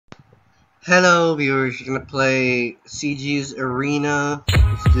Hello viewers, you're gonna play Siegius Arena.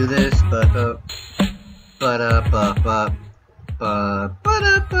 Let's do this.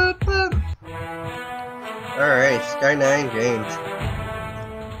 Alright, Sky 9 James.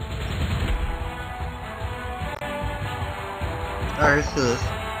 Alright, let's do this.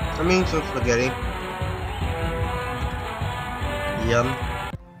 I'm eating some spaghetti. Yum.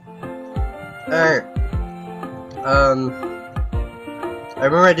 Alright. I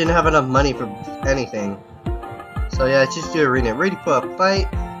remember I didn't have enough money for anything. So yeah, let's just do arena. Ready for a fight?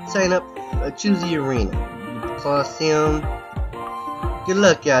 Sign up, choose the arena. Colosseum. Good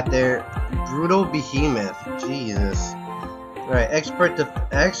luck out there. Brutal behemoth. Jesus. Alright, expert.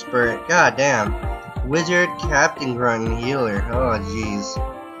 God damn. Wizard, captain, grunt, and healer. Oh jeez.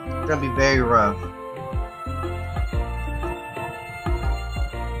 It's gonna be very rough.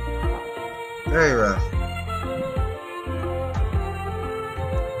 Very rough.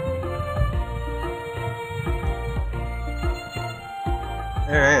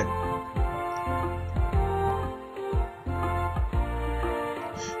 Alright.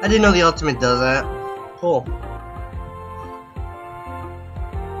 I didn't know the ultimate does that. Cool.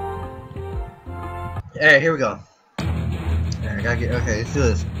 Alright, here we go. Alright, I gotta get. Okay, let's do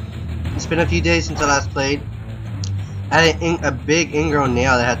this. It's been a few days since I last played. I had a big ingrown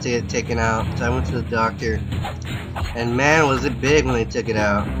nail that had to get taken out, so I went to the doctor. And man, was it big when they took it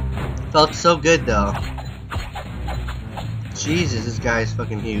out. Felt so good though. Jesus, this guy is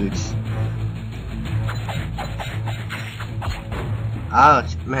fucking huge.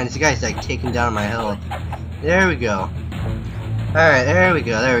 Ouch, man, this guy's like taking down my health. There we go. Alright, there we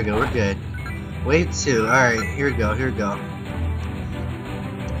go, we're good. Wave 2, alright, here we go.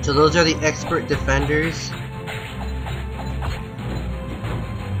 So those are the expert defenders.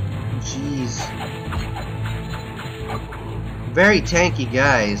 Jeez. Very tanky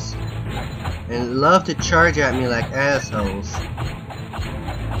guys. And love to charge at me like assholes.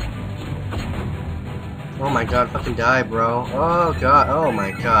 Oh my god, fucking die, bro. Oh god, oh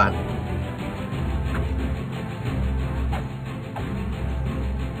my god.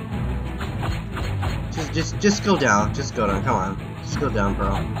 Just go down. Just go down, come on. Just go down,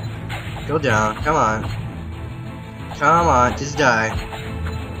 bro. Go down, come on. Come on, just die.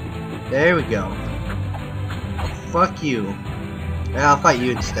 There we go. Oh, fuck you. Yeah, I'll fight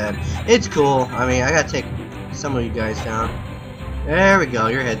you instead. It's cool. I mean, I gotta take some of you guys down. There we go.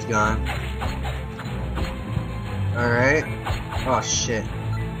 Your head's gone. Alright. Oh, shit.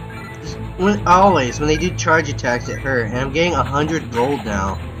 Always, when they do charge attacks, it hurt. And I'm getting 100 gold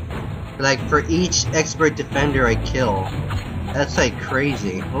now. Like, for each expert defender I kill. That's, like,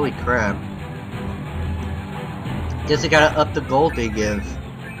 crazy. Holy crap. Guess I gotta up the gold they give.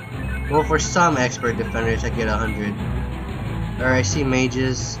 Well, for some expert defenders, I get 100. Alright, I see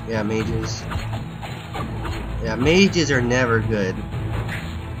mages. Yeah, mages. Yeah, mages are never good.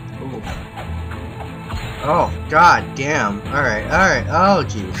 Ooh. Oh, god damn. Alright. Oh,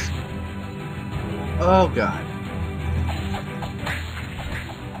 jeez. Oh, god.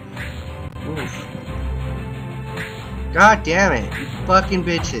 Oof. God damn it, you fucking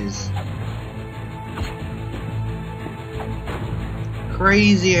bitches.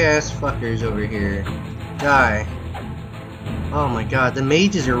 Crazy ass fuckers over here. Die. Oh my god, the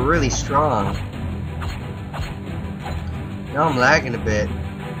mages are really strong. Now I'm lagging a bit.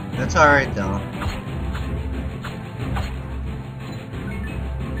 That's alright though.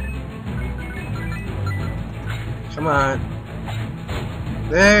 Come on.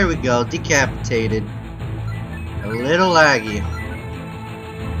 There we go, decapitated. A little laggy.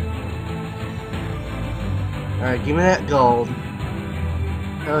 Alright, give me that gold.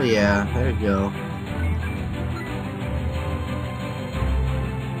 Oh yeah, there we go.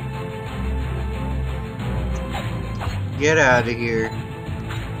 Get out of here.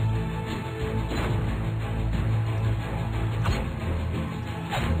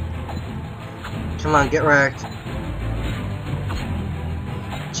 Come on, get wrecked.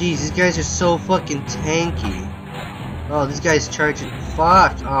 Jeez, these guys are so fucking tanky. Oh, this guy's charging.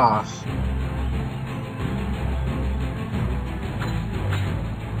 Fuck off.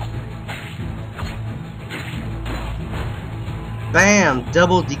 Bam!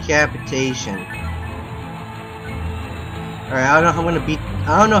 Double decapitation. Alright, I don't know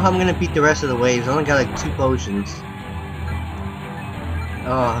how I'm gonna beat the rest of the waves. I only got like 2 potions.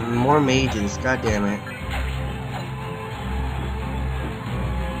 Oh, more mages. God damn it.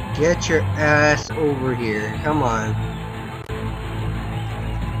 Get your ass over here. Come on.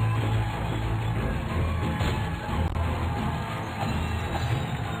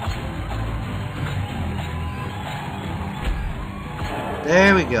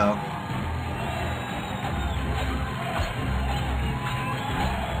 There we go.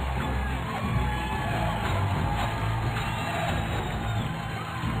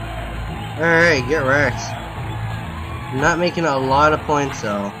 Alright, get wrecked. I'm not making a lot of points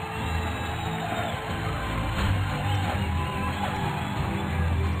though.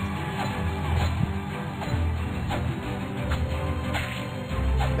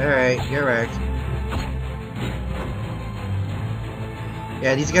 Alright, get wrecked.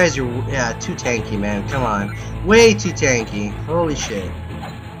 Yeah, these guys are, too tanky, man. Come on. Way too tanky. Holy shit.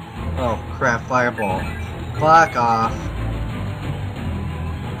 Oh, crap. Fireball. Fuck off.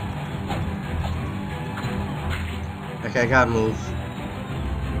 Okay, I gotta move.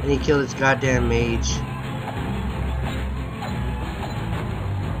 I need to kill this goddamn mage.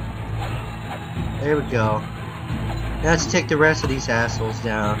 There we go. Now let's take the rest of these assholes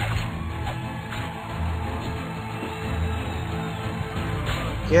down.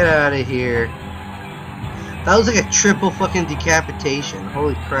 Get out of here. That was like a triple fucking decapitation.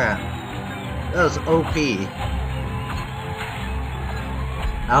 Holy crap. That was OP.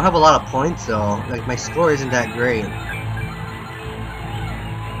 I don't have a lot of points though. Like, my score isn't that great.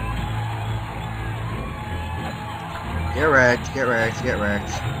 Get wrecked, get wrecked, get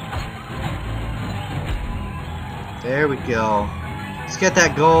wrecked. There we go. Let's get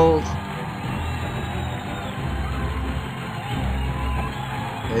that gold.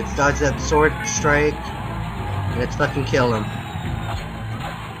 Let's dodge that sword strike. And let's fucking kill him.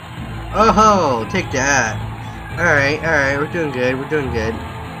 Oh ho! Take that. Alright, alright, we're doing good, we're doing good.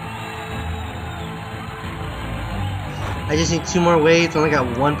 I just need 2 more waves, only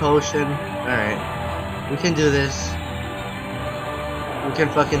got 1 potion. Alright. We can do this. We can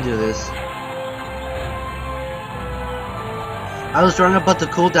fucking do this. I was wrong about the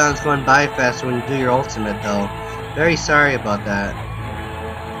cooldowns going by faster when you do your ultimate though. Very sorry about that.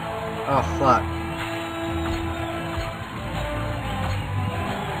 Oh fuck.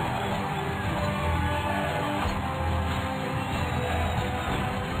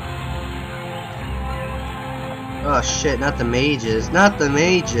 Oh shit, not the mages. Not the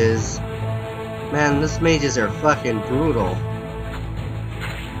mages. Man, these mages are fucking brutal.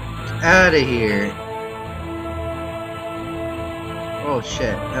 Get out of here. Oh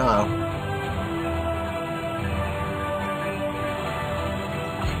shit, hello.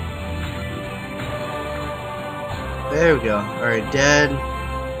 There we go. Alright, dead.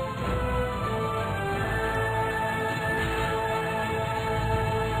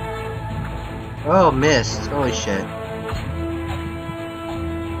 Oh, missed. Holy shit.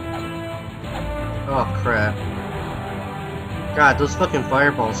 Oh, crap. God, those fucking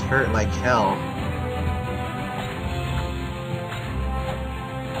fireballs hurt like hell.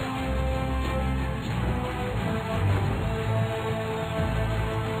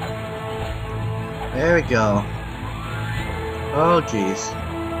 There we go. Oh, jeez.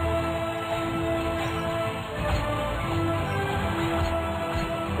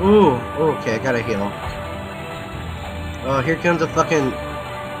 Ooh, okay, I gotta heal. Oh, here comes a fucking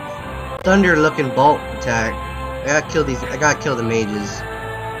thunder-looking bolt attack. I gotta kill these. I gotta kill the mages.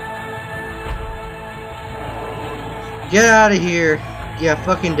 Get out of here! Yeah,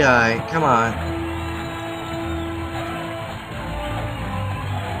 fucking die. Come on.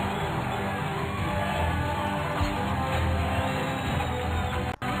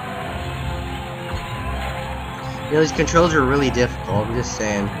 You know, these controls are really difficult, I'm just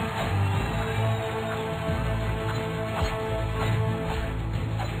saying.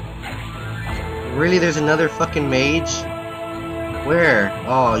 Really, there's another fucking mage? Where?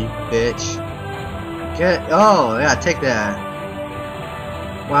 Oh, you bitch. Get- oh, yeah, take that.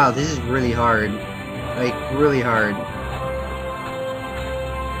 Wow, this is really hard. Like, really hard.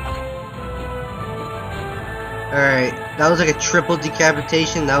 Alright, that was like a triple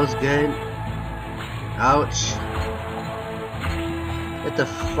decapitation, that was good. Ouch. Get the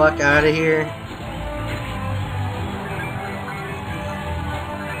fuck out of here.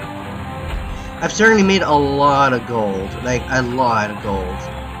 I've certainly made a lot of gold. Like, a lot of gold.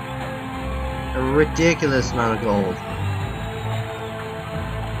 A ridiculous amount of gold.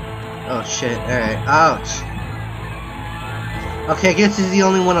 Oh shit, alright. Ouch. Okay, I guess he's the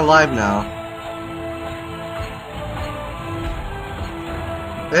only one alive now.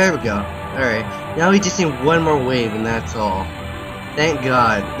 There we go. Alright. Now we just need 1 more wave and that's all. Thank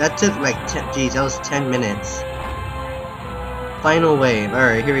God. That took like 10, geez, that was 10 minutes. Final wave.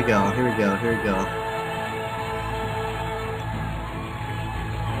 Alright, here we go. Here we go. Here we go.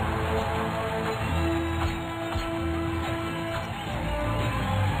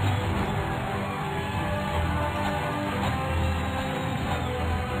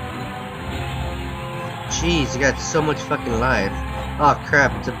 Jeez, you got so much fucking life. Oh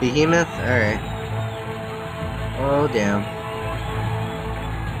crap, it's a behemoth? Alright. Oh damn.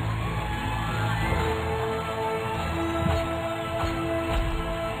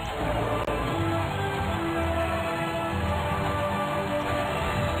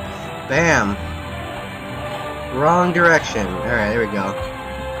 Bam! Wrong direction. Alright, there we go.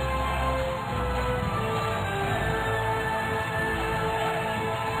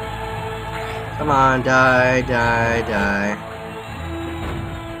 Come on, die, die, die.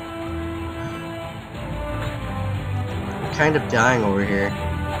 I'm kind of dying over here.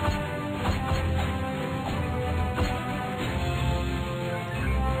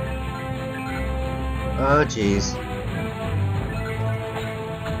 Oh, jeez.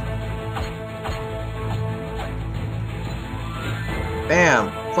 Bam!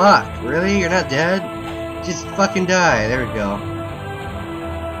 Fuck! Really? You're not dead? Just fucking die. There we go.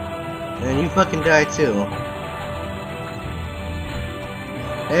 And you fucking die too.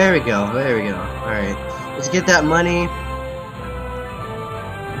 There we go. There we go. Alright. Let's get that money.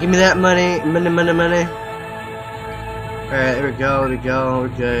 Give me that money. Money, money, money. Alright, there we go. There we go. We're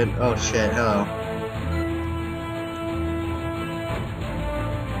good. Oh shit. Hello.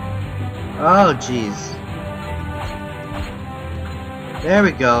 Oh jeez. There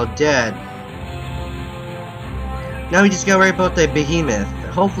we go. Dead. Now we just gotta worry about the behemoth.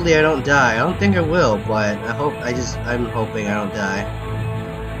 Hopefully I don't die. I don't think I will, but I'm hoping I don't die.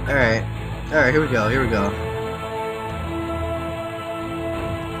 Alright. Alright, here we go, here we go.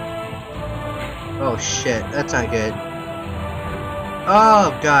 Oh shit, that's not good.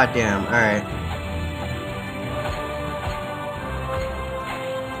 Oh goddamn, alright.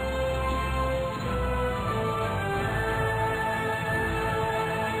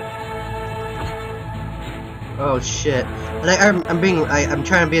 Oh shit. Like, I'm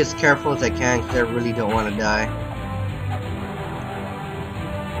trying to be as careful as I can because I really don't want to die.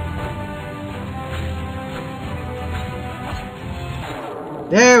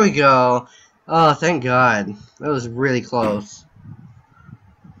 There we go. Oh, thank God. That was really close.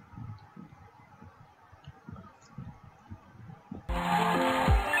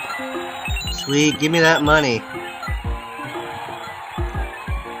 Sweet, give me that money.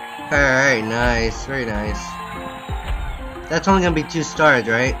 Alright, nice, very nice. That's only gonna be 2 stars,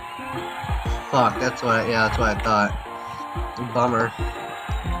 right? Fuck, that's what I thought. Bummer.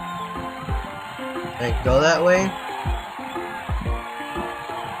 Can I go that way?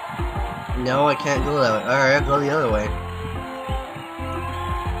 No, I can't go that way. Alright, I'll go the other way.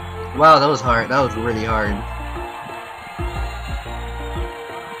 Wow, that was hard. That was really hard.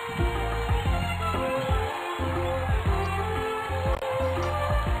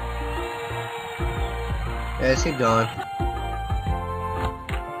 Yeah, let's keep going.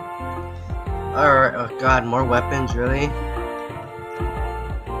 Alright, oh god, more weapons, really?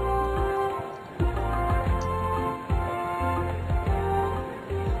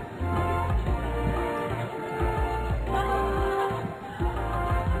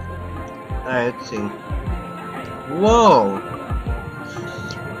 Alright, let's see. Whoa!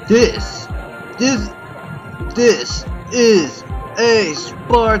 This is a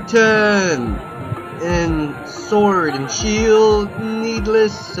Spartan! In sword and shield,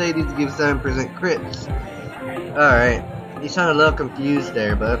 needless to say these give 7% crits. Alright, you sound a little confused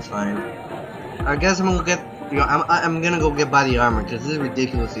there, but that's fine. I guess I'm gonna get, I'm gonna go get by the armor because this is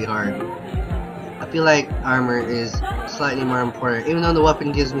ridiculously hard. I feel like armor is slightly more important, even though the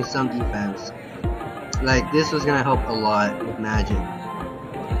weapon gives me some defense. Like, this was gonna help a lot with magic.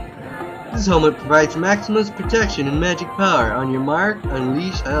 This helmet provides maximum protection and magic power. On your mark,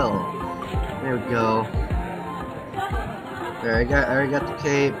 unleash hell. There we go. There, I already got the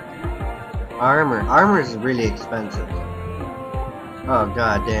cape. Armor is really expensive. Oh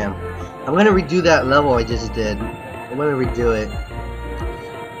god damn. I'm gonna redo that level I just did. I'm gonna redo it.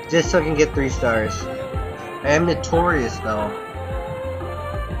 Just so I can get 3 stars. I am notorious though.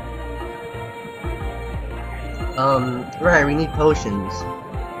 Right, we need potions.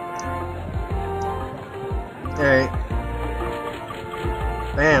 Alright.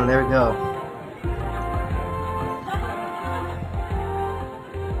 Bam, there we go.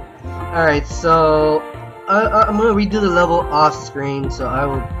 Alright, so I'm gonna redo the level off screen, so I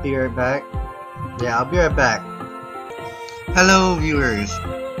will be right back. Yeah, I'll be right back. Hello viewers,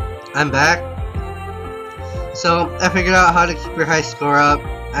 I'm back. So I figured out how to keep your high score up.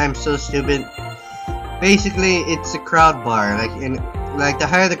 I'm so stupid. Basically, it's a crowd bar. Like the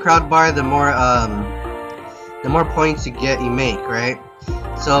higher the crowd bar, the more points you make, right?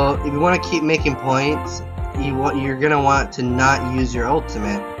 So if you want to keep making points, you're gonna want to not use your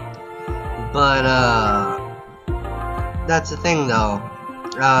ultimate. But that's the thing though.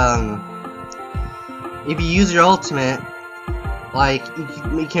 If you use your ultimate, like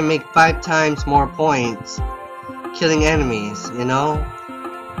you can make 5 times more points killing enemies, you know?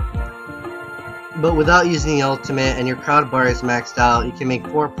 But without using the ultimate and your crowd bar is maxed out, you can make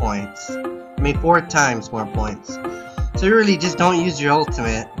 4 points. Make 4 times more points. So you really just don't use your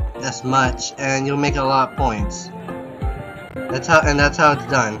ultimate as much, and you'll make a lot of points. That's how it's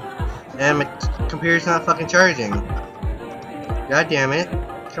done. And my computer's not fucking charging. God damn it!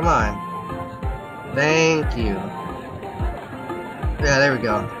 Come on. Thank you. Yeah, there we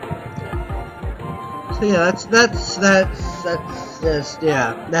go. So yeah, that's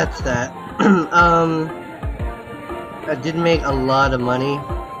that. I did make a lot of money,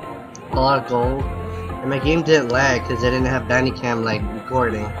 a lot of gold, and my game didn't lag because I didn't have Bandicam like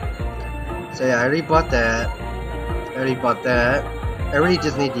recording. So yeah, I already bought that. I really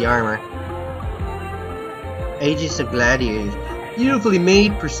just need the armor. Aegis of Gladiators. Beautifully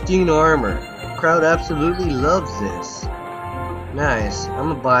made, pristine armor. Crowd absolutely loves this. Nice. I'm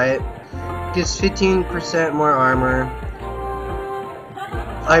gonna buy it. Gives 15% more armor,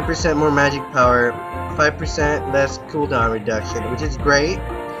 5% more magic power, 5% less cooldown reduction, which is great.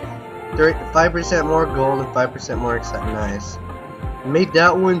 5% more gold and 5% more excitement. Nice. Made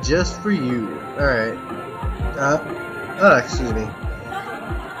that one just for you. Alright. Excuse me.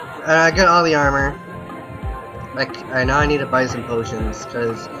 I got all the armor. I now I need to buy some potions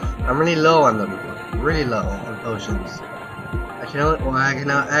because I'm really low on them. Really low on potions. I can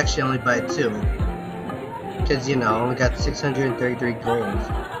now actually only buy 2. Because, you know, I only got 633 gold.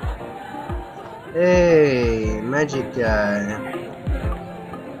 Hey, magic guy.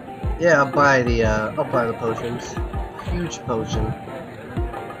 Yeah, I'll buy the potions. Huge potion.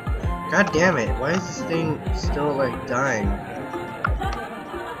 God damn it, why is this thing still, like, dying?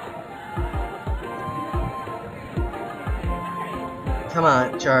 Come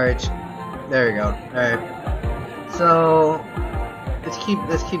on, charge. There we go. Alright. So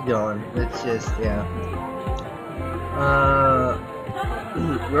let's keep going. Let's just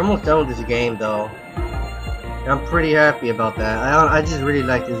we're almost done with this game though. I'm pretty happy about that. I just really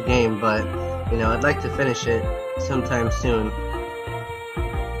like this game, but you know, I'd like to finish it sometime soon.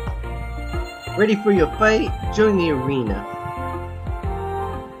 Ready for your fight? Join the arena.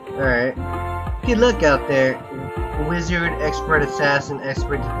 Alright. Good luck out there. Wizard, expert assassin,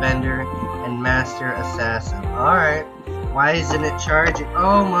 expert defender, and master assassin. Alright. Why isn't it charging?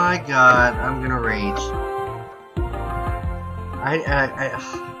 Oh my god, I'm gonna rage.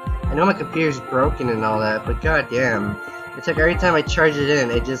 I know my computer's broken and all that, but god damn. It's like every time I charge it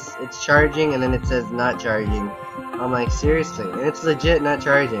in, it's charging and then it says not charging. I'm like, seriously? And it's legit not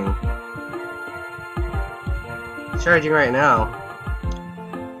charging. It's charging right now.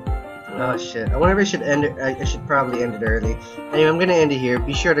 Oh shit. I wonder if I should end it. I should probably end it early. Anyway, I'm gonna end it here.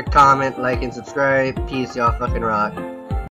 Be sure to comment, like, and subscribe. Peace, y'all fucking rock.